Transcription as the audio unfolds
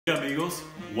Hey amigos,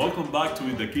 welcome back to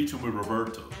In the Kitchen with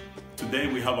Roberto. Today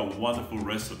we have a wonderful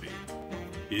recipe.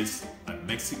 It's a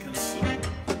Mexican soup.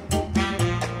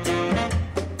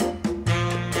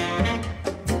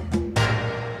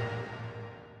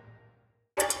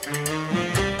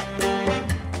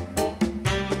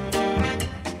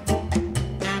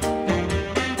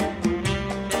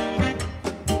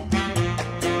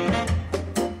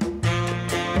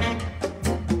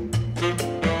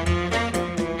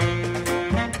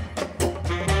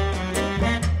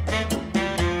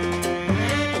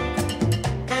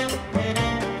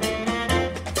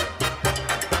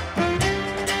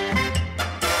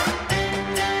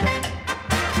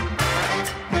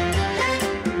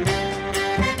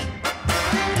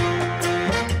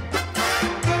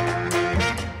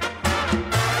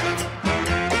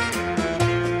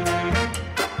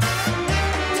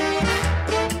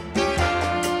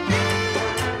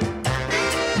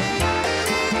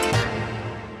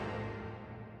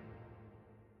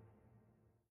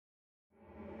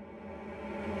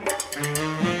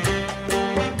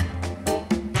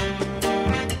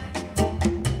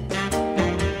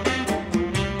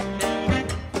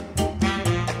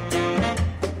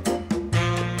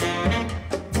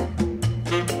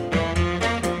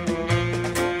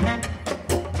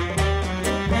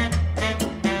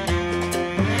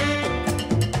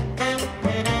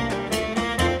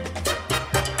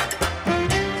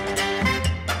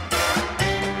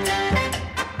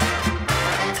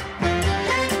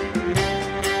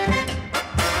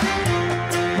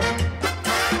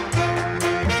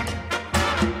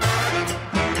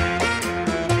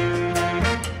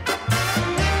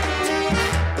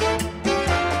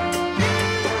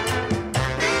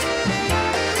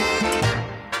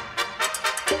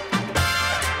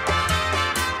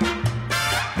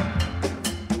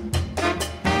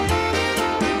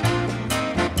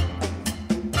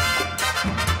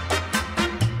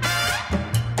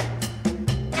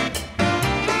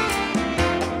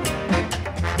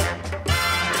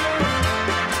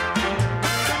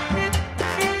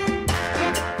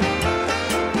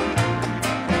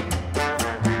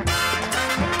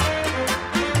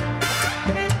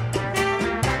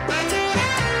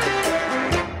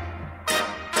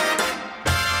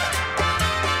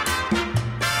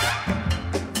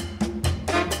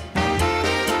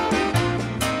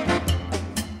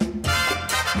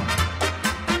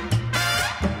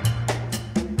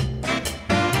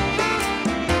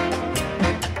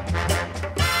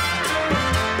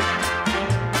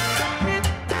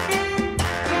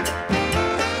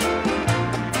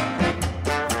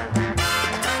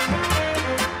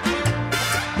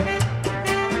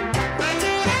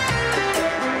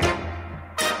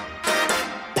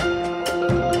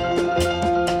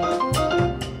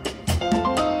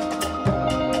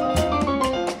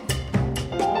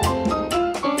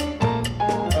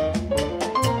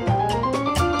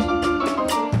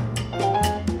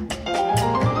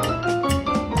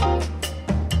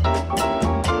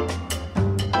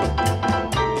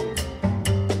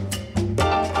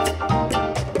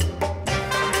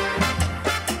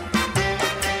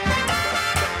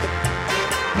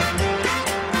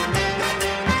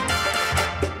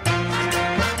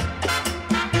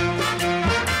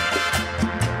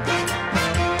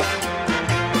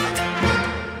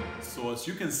 As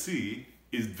you can see,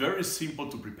 it's very simple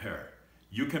to prepare.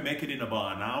 You can make it in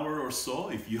about an hour or so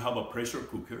if you have a pressure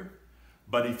cooker.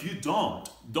 But if you don't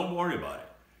worry about it.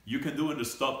 You can do it in the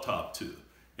stovetop too,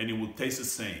 and it will taste the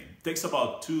same. It takes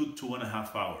about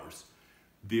 2.5 hours.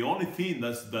 The only thing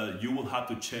that you will have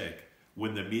to check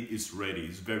when the meat is ready,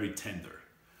 it's very tender,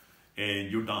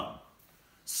 and you're done.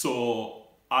 So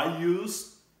I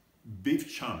use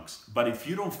beef chunks, but if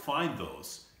you don't find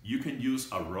those, you can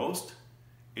use a roast,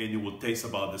 and it will taste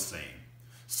about the same.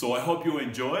 So I hope you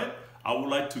enjoy it. I would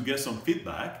like to get some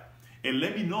feedback, and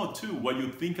let me know too what you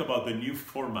think about the new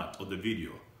format of the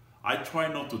video. I try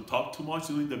not to talk too much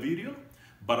during the video,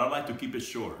 but I like to keep it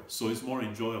short so it's more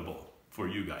enjoyable for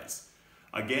you guys.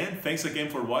 Again, thanks again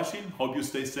for watching. Hope you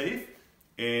stay safe,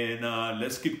 and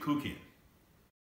let's keep cooking.